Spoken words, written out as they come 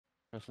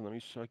Listen, let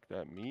me suck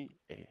that meat.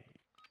 Hey.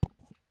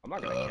 I'm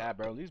not gonna cap,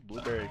 bro. These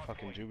blueberry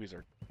fucking juvies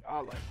are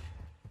godlike.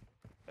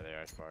 Yeah, they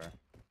are far.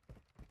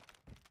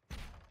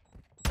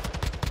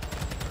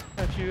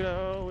 That you'd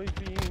always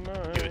be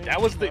mine. Dude,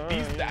 that was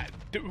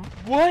dude,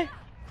 what?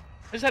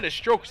 I just had a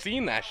stroke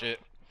seeing that shit.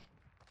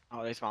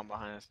 Oh, they spawned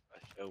behind us.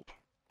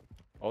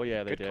 Oh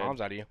yeah, they Good did. comms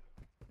out of you.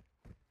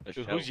 Dude,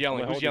 show. who's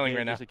yelling? Who's yelling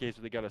right now? Just in case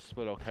they got a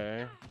split,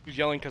 okay? Who's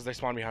yelling because they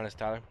spawned behind us,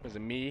 Tyler? Is it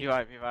me,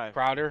 P5.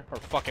 Crowder, or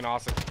fucking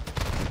Awesome?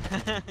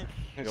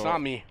 It's Yo.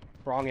 not me.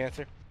 Wrong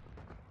answer.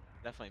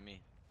 Definitely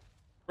me.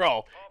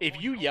 Bro,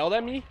 if you yelled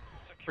at me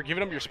for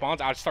giving up your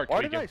spawns, I'd start Why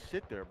tweaking. did I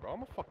sit there, bro?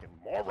 I'm a fucking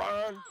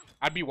moron.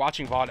 I'd be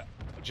watching VOD,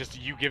 just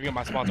you giving up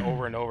my spawns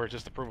over and over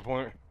just to prove a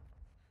point.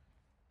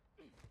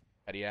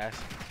 Petty ass.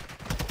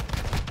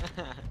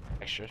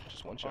 Extra,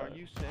 just one shot. Are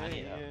you I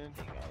need saying?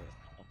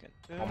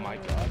 Oh my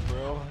god,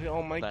 bro.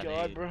 Oh my That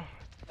god, aid. bro.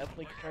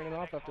 Definitely turn it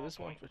off after this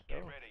one for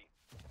sure.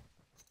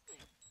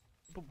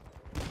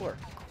 People are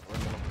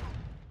criminal.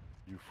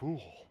 You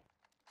fool.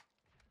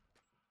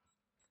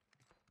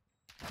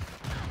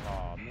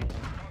 Oh man.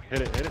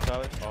 Hit it,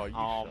 Tyler. Oh, you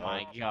Oh suck.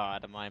 my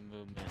god, my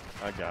movement.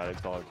 I got it.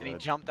 It's all And he good.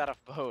 jumped out of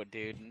boat,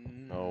 dude.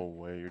 No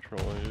way, you're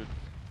trolling, dude.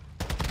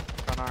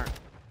 Front arm.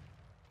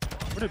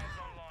 Where did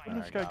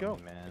this guy go?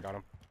 I Man. got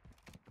him.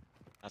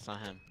 That's not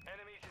him.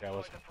 Yeah, it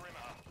was.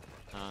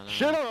 No.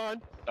 Shit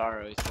on!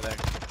 Daro, he's still there.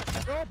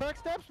 Oh, back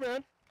steps,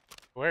 man.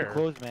 Where?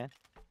 Close, man.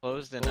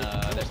 Closed and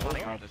they're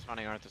spawning art. They're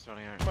spawning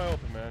art. Am I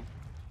open, man?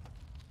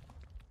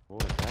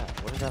 What was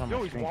that? What is that on Yo,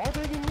 my he's screen? wall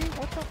digging me?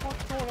 What the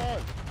fuck's going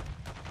on?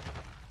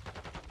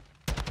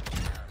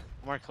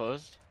 More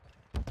closed.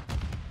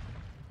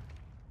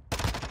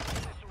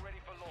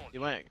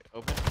 You went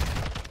open.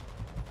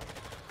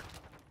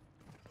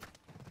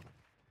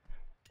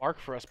 Arc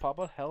for us,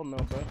 Papa? Hell no,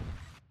 bro.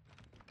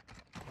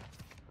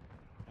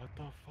 What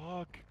the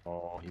fuck?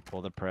 Oh, he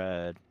pulled a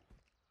pred.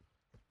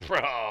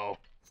 Bro.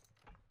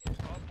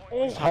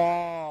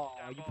 Oh,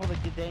 you pulled a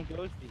good dang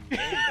ghosty.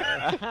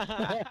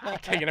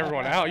 Taking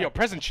everyone out. Yo,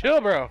 Preston,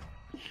 chill, bro.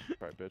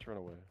 Alright, bitch, run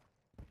away.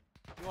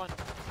 You won.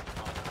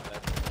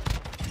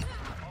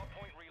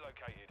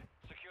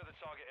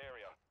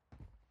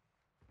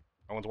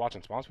 No one's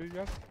watching spawns for you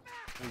guys?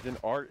 He's in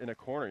art in a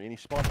corner, and he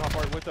spawned top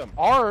art with him.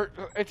 Art?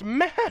 It's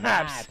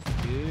maps!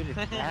 Dude,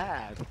 it's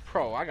maps.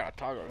 Bro, I gotta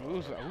talk.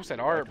 Who said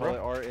art, I call it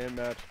bro? art and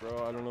maps,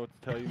 bro. I don't know what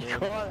to tell you, man.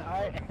 Come on,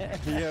 art.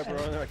 Yeah, bro,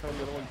 and then I call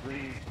the other one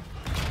green.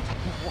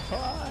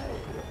 Why?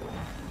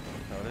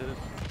 That's how it is.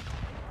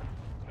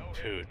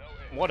 Dude,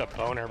 what a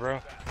boner, bro.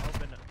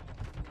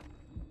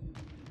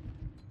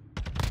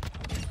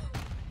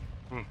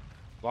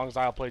 As long as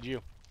I outplayed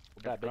you.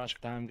 That bitch. Crunch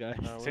time, guys.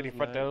 City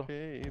front door.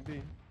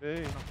 Baby,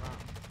 baby.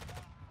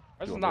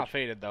 This is Doing not bitch.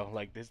 faded though.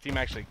 Like this team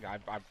actually,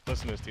 I've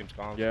listened to this team's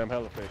comms. Yeah, I'm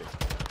hella faded.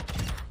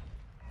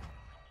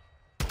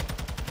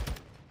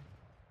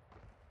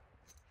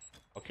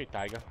 Okay,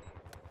 Tiger.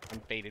 I'm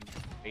faded.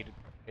 Faded.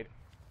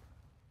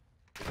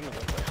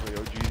 Actually,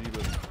 OGZ,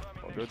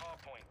 but all good.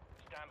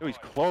 Yo, he's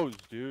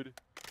closed, dude.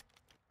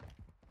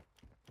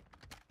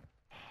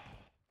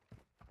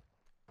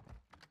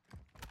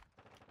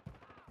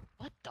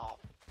 What the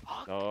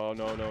fuck? No,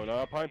 no, no,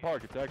 not Pine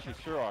Park. It's actually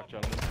Surrock,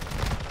 gentlemen.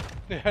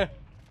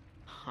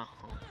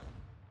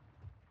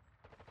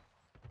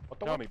 What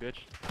the Tell fuck? me,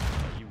 bitch.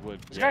 You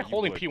would. This yeah, guy you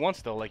holding would. P1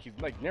 still, like he's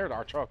like near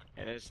our truck.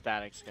 It is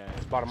static,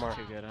 guys. Bottom It's art.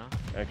 too good, huh?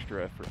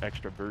 Extra effort,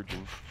 extra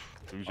virgin.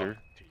 Loser.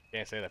 Dude, you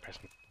can't say that,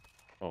 Preston.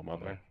 Oh, my Oh,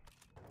 bad. man.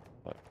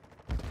 What?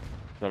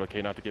 Is that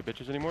okay not to get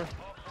bitches anymore?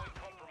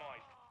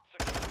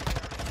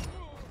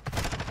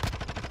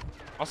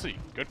 I'll see.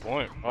 Good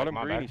point. Bottom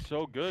My green, bad. he's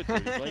so good,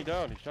 dude. He's laying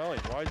down. He's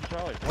challenging. Why is he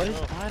challenging? What is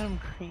No. bottom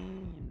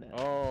green?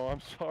 Oh,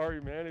 I'm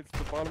sorry, man. It's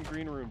the bottom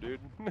green room,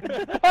 dude.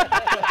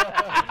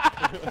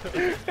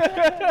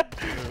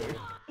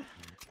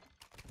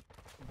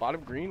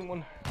 Bottom green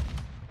one.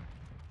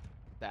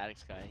 Static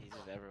guy, he's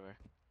just everywhere.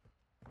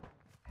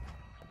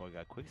 Boy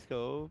got quick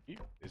scope.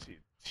 Is he?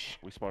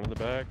 We spawned in the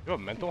back. You have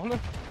a mental on them?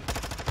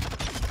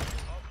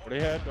 Where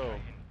they at, though?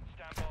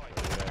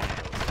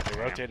 They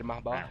rotated my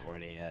ball. Where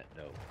they at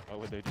though? Why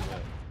would they do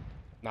that?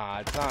 Nah,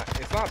 it's not.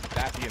 It's not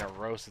that being a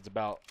roast. It's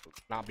about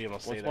not being able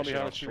to say What's that one shit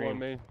behind on us, 2-1 stream.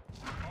 main?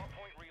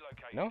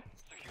 No.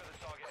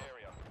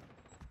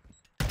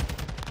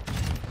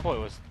 Boy,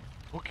 was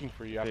looking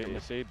for you after If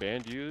this. they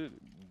banned you,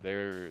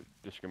 they're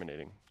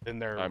discriminating. Then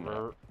they're I'm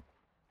not.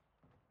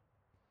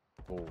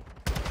 Oh.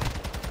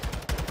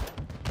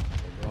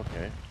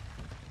 Okay.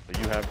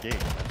 So you have game.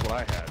 That's what I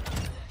had.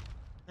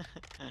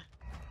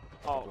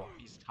 Oh,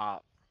 he's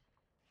top.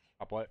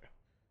 Top what?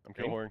 I'm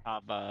Green? Killhorn.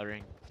 Top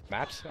ring.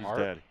 Maps? He's Art?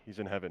 dead. He's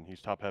in heaven.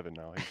 He's top heaven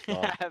now. He's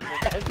gone.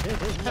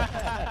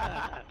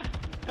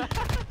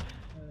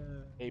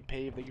 Hey,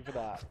 Pave, thank you for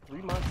that.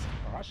 3 months.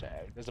 Gosh,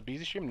 there's a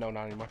aBeZy stream? No,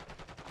 not anymore.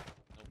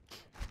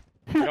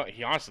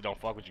 He honestly don't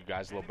fuck with you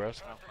guys, little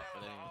bros.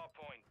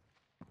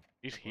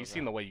 He's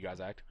seen the way you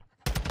guys act.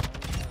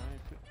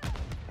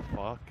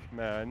 Fuck,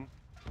 man.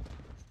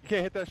 You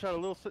can't hit that shot a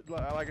little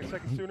like a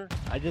second sooner?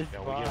 I just Yeah,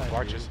 we spawned, get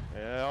arches.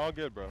 Yeah, all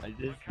good, bro. I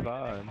just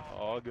spawned.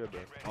 All good, bro.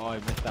 Oh, I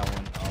missed that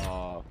one.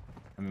 Oh,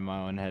 I'm in my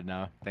own head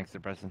now. Thanks to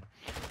Preston.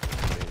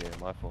 Yeah,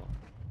 my fault.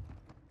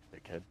 Hey,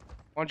 kid.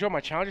 Want to join my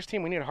challengers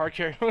team? We need a hard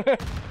carry. Ain't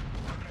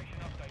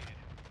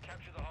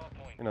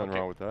nothing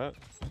wrong with that.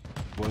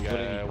 What did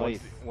you place?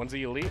 One's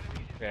the elite.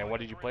 Yeah, what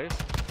did you place?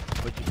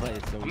 What'd you place?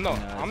 So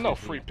I'm no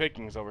free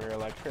pickings over here.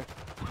 Like,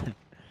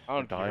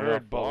 I don't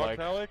heard, but like,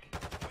 Alec?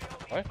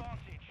 what?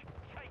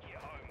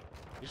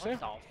 You say?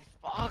 What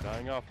the fuck?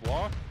 Dying off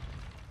block?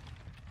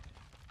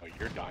 Oh,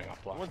 you're dying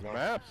off block. One's No.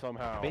 map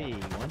somehow. Hey,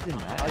 one's in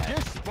that. I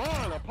just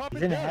spawned. I'm popping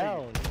He's in daddy.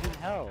 hell. He's in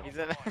hell. He's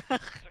in.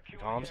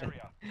 Thompson.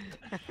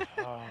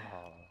 Oh.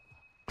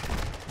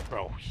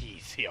 Bro,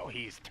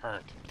 he's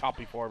turned. Top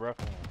P4, bro.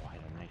 Oh, I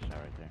had a nice shot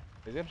right there.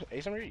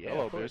 Is Asim here? Yeah,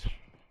 Hello, of course. bitch.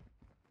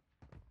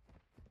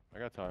 I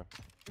got time.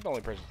 You're the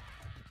only person.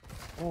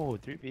 Oh,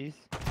 3-piece.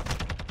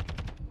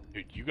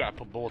 Dude, you gotta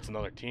put bullets in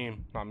another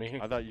team, not me.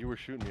 I thought you were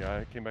shooting me.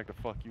 I came back to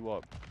fuck you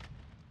up.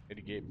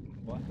 Mitigate.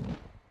 What?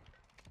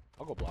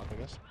 I'll go block, I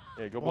guess.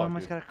 Yeah, go Oh, I block,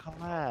 almost dude. got a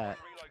collat.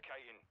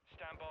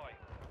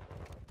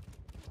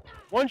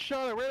 One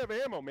shot, I ran out of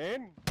ammo,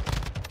 man.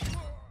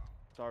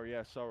 Sorry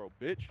ass sorrow,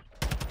 bitch.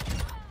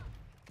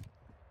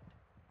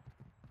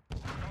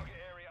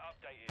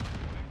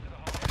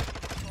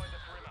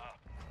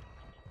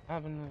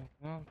 Having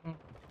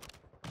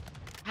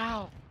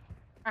Ow!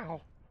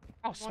 Ow.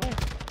 I'll swear.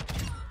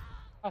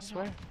 I'll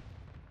swear.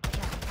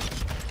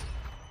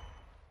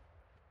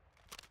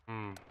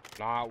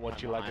 Not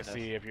what you like to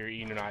see if you're a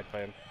United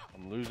fan.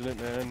 I'm losing it,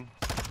 man.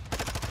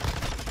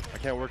 I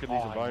can't work in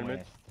these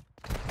environments.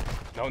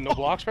 No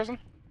blocks, person?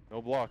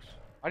 No blocks.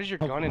 Why does your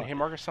gun and hit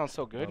marker sound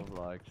so good? No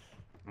blocks.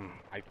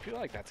 I feel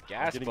like that's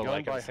gas, Getting but gunned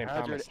like at by the same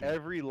time, hazard it's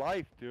every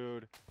life,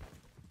 dude.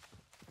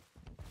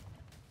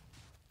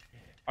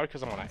 probably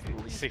because I'm on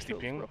a 60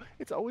 ping. Bro.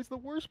 It's always the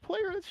worst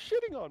player that's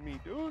shitting on me,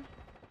 dude.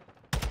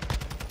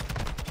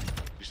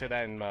 You say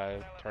that in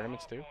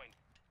tournaments too?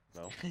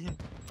 No.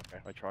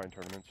 I try in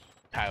tournaments.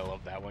 I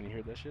love that when you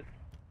hear that shit.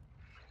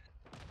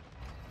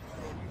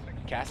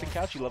 Casting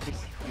couch? You love me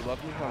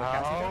on the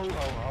casting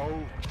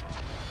couch?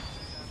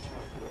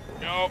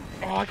 Yo,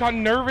 oh, I got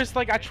nervous.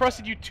 Like I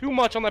trusted you too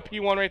much on that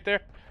P1 right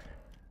there.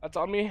 That's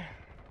on me.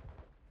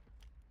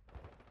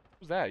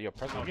 Who's that? Yo,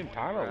 President, you getting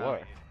time or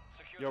what?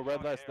 Yo,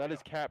 Red Less, that is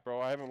cap, bro.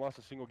 I haven't lost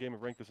a single game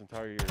of rank this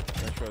entire year.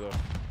 Nice try, though.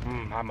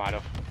 I might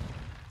have.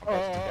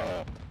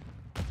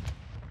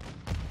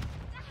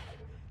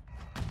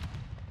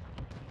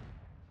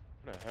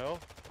 What the hell?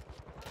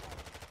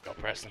 Yo,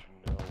 Preston.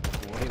 No.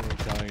 Wait, we're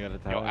telling at a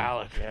time. Yo,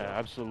 Alec. Yeah,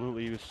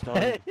 absolutely. He was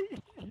stunned.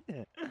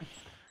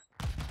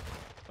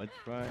 Let's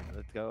run.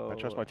 Let's go. I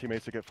trust my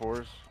teammates to get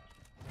fours.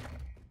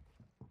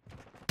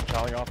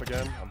 Chowing off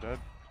again. I'm dead.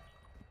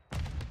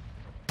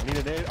 I need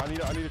a nade.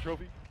 I need a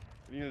trophy.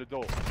 I need an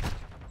adult.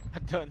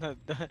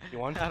 You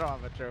won? I don't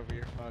have a trophy.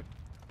 You're fucked.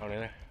 Oh,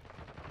 neither.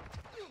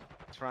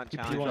 It's front Keep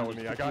challenge. you Go on. with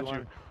me. I got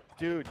you.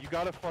 Dude, you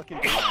gotta fucking.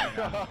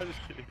 Just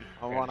kidding.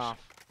 I'm one off.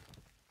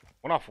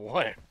 One off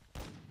what?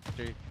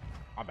 3.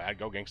 My bad.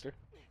 Go, gangster.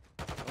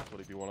 That's what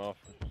he'd be one off.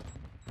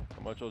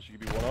 How much else you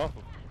could be one off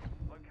of?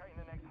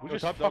 We Yo,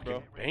 just top dog, fucking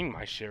bro. banged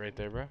my shit right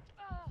there, bro.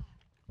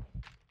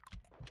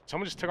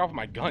 Someone just took off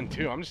my gun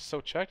too. I'm just so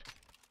checked.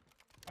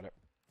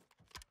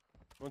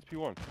 One's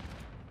P1.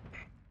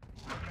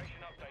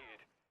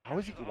 How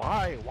is he?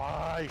 Why?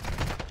 Why?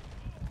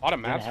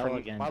 Bottom In maps hell for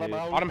again, Bottom dude.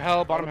 out. bottom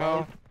hell, bottom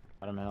hell.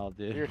 Bottom hell,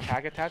 dude. Your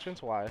tag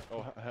attachments? Why?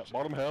 Oh,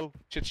 bottom hell.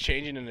 Shit's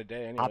changing in a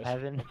day, anyways. Top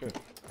heaven. Okay.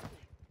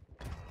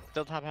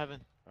 Still top heaven.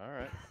 All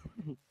right.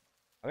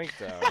 I think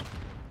You're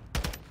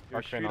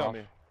Arc fin street on off.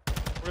 me.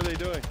 What are they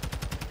doing?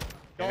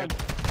 Gun.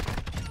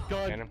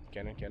 Gun. Cannon,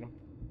 cannon,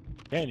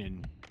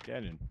 cannon,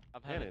 Cannon.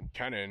 Top heaven.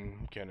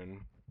 Cannon. cannon.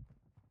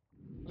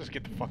 Just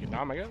get the fucking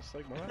dime, I guess.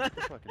 Like, why not?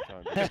 Good fucking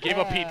time. Just gave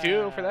up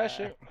P2 for that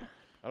shit.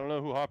 I don't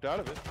know who hopped out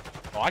of it.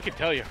 Oh, I could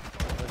tell you.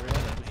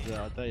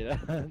 I'll tell you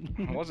that.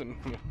 It wasn't.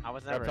 I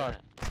was never in time.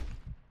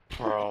 it.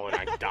 Bro, and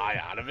I die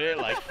out of it?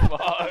 Like,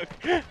 fuck.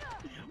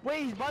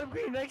 Wait, he's bottom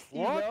green next to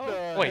you, What bro.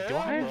 the Wait, do hell,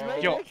 I? bro?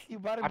 Right Yo, next to you,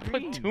 bottom I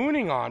green. put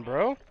tuning on,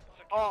 bro.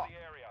 Oh,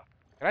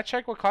 Can I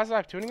check what classes I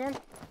have tuning on?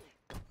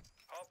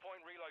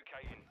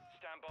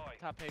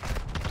 top paper.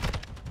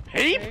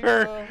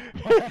 Paper!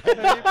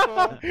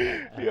 Paper.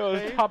 Yo,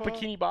 Paper. top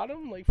bikini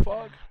bottom? Like,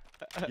 fuck.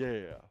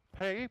 Yeah.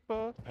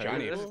 Paper.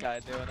 Johnny. What's this guy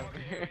doing over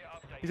here?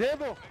 He's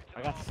able.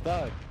 I got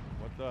stuck.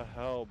 What the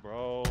hell,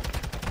 bro?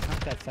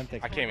 That Semtex.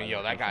 I can't even,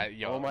 yo, that guy,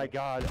 yo. Oh my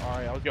god.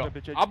 Alright, I was Yo, gonna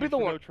bitch at I'll be you the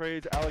for one- no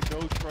trades. Alec, no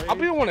trades. I'll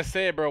be the one to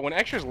say it, bro. When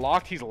Extra's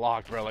locked, he's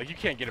locked, bro. Like, you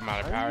can't get him out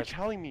of Why are you powers.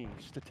 telling me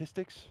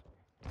statistics?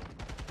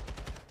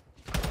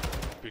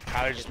 Dude,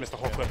 Tyler just missed the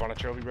whole clip on a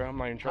trophy, bro. I'm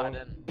not even I trolling.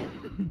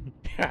 didn't.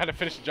 I had to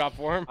finish the job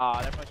for him. Oh,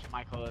 they're pushing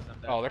my clothes. I'm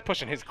dead. Oh, they're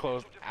pushing his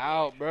clothes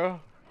out, bro.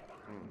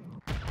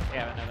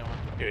 Yeah, another one.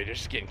 Dude, they're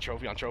just getting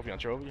trophy on trophy on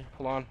trophy.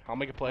 Hold on, I'll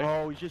make a play.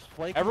 Bro, he's just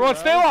flanking. Everyone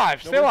stay around.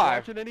 alive, stay Nobody's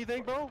alive. watching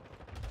anything, bro?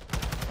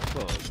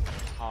 Close.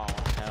 Oh,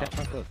 hell.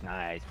 Close.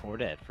 Nice. 4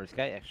 dead. First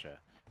guy extra.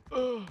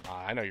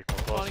 I know you're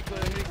close. Funny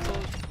close, hitting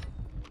close.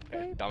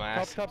 Okay,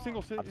 dumbass. Top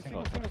single, single,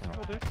 single, dude.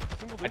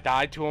 Single, I dude.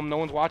 died to him. No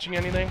one's watching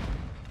anything.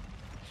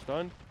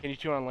 Stunned. Can you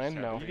two on land?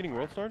 Are No. you getting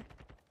world starred?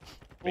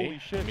 Me? Holy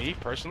shit. Me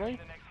personally?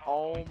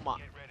 Oh my.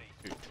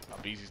 Dude,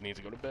 aBeZy needs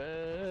to go to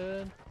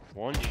bed.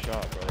 One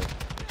shot, brother.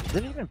 Is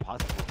it even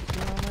possible to do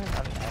online?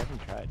 I mean, I haven't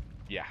tried.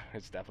 Yeah,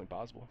 it's definitely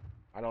possible.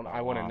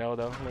 I wouldn't know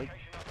though. Like,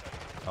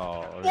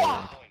 Oh,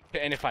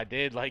 really? and if I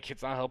did, like,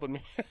 it's not helping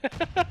me.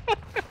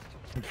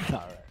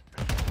 Alright.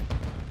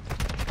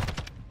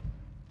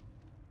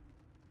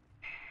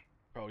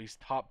 Bro, he's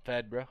top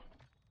fed, bro.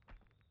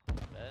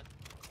 Bed.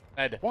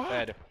 Fed. What?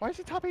 Fed. Why is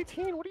he top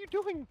 18? What are you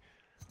doing?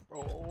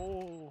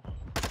 Bro.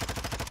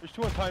 There's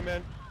 2 on time,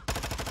 man.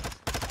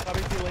 Top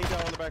 18 laying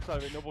down on the backside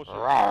of it. No bullshit.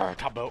 Rawr,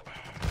 top boat.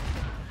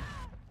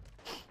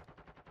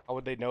 How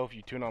would they know if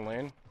you tune on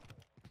land?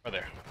 Or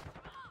there?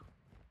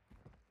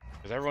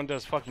 Because everyone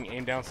does fucking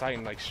aim down sight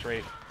and like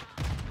straight.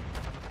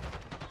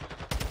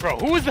 Bro,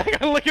 who was that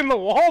guy licking the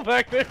wall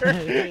back there?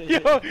 Yo,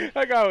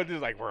 that guy was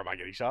just like, where am I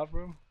getting shot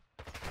from?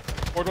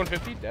 Ford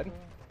 150, dead.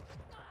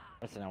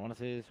 Listen, I want to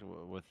say this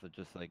with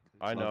just like.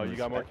 I know, love and you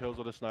got more respect. kills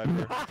with a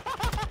sniper.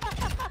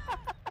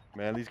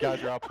 Man, these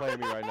guys are outplaying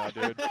me right now,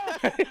 dude.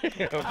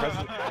 Yo,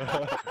 Preston-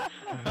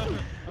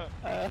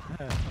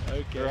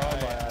 Okay. They're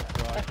on my ass,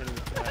 bro. I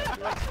couldn't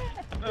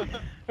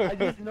even I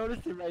just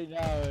noticed it right now,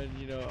 and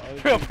you know. I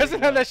was Bro, just Preston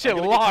thinking had that about- shit I'm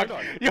gonna locked.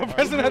 get turned on. Yo,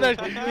 Preston had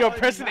that. Yo,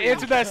 Preston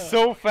answered that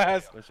so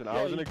fast. Listen, Yeah,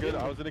 I was you in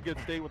did. a good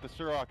state with the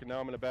Ciroc, and now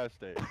I'm in a bad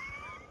state.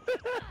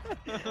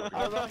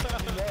 How long did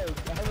you notice?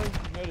 How long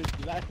did you notice?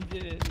 'Cause I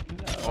didn't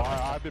know. Oh,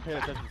 I've been paying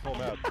attention to this whole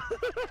map.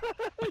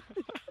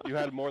 You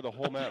had more of the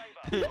whole map.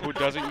 Who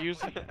doesn't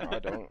use it? I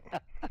don't.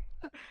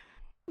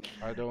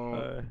 I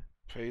don't.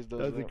 Phase does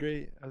That was a it.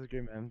 great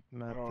map.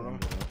 I don't know.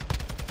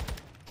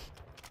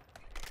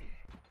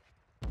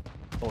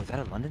 Oh, is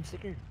that a London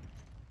sticker?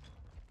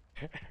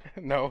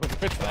 No,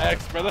 it's the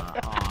X, brother.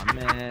 Aw,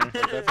 man.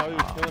 That's how he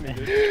was killing me,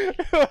 dude.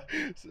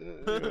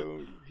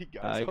 So, he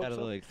got I his got a hopes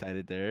little up.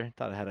 excited there.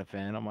 Thought I had a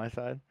fan on my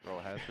side. Bro,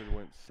 Hazard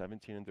went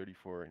 17 and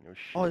 34. And it was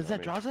shit Oh, is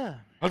that on me. Drazah?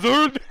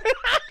 Hazard!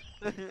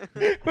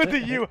 What the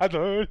you,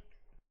 Hazard?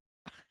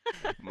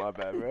 My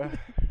bad, bro.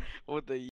 What the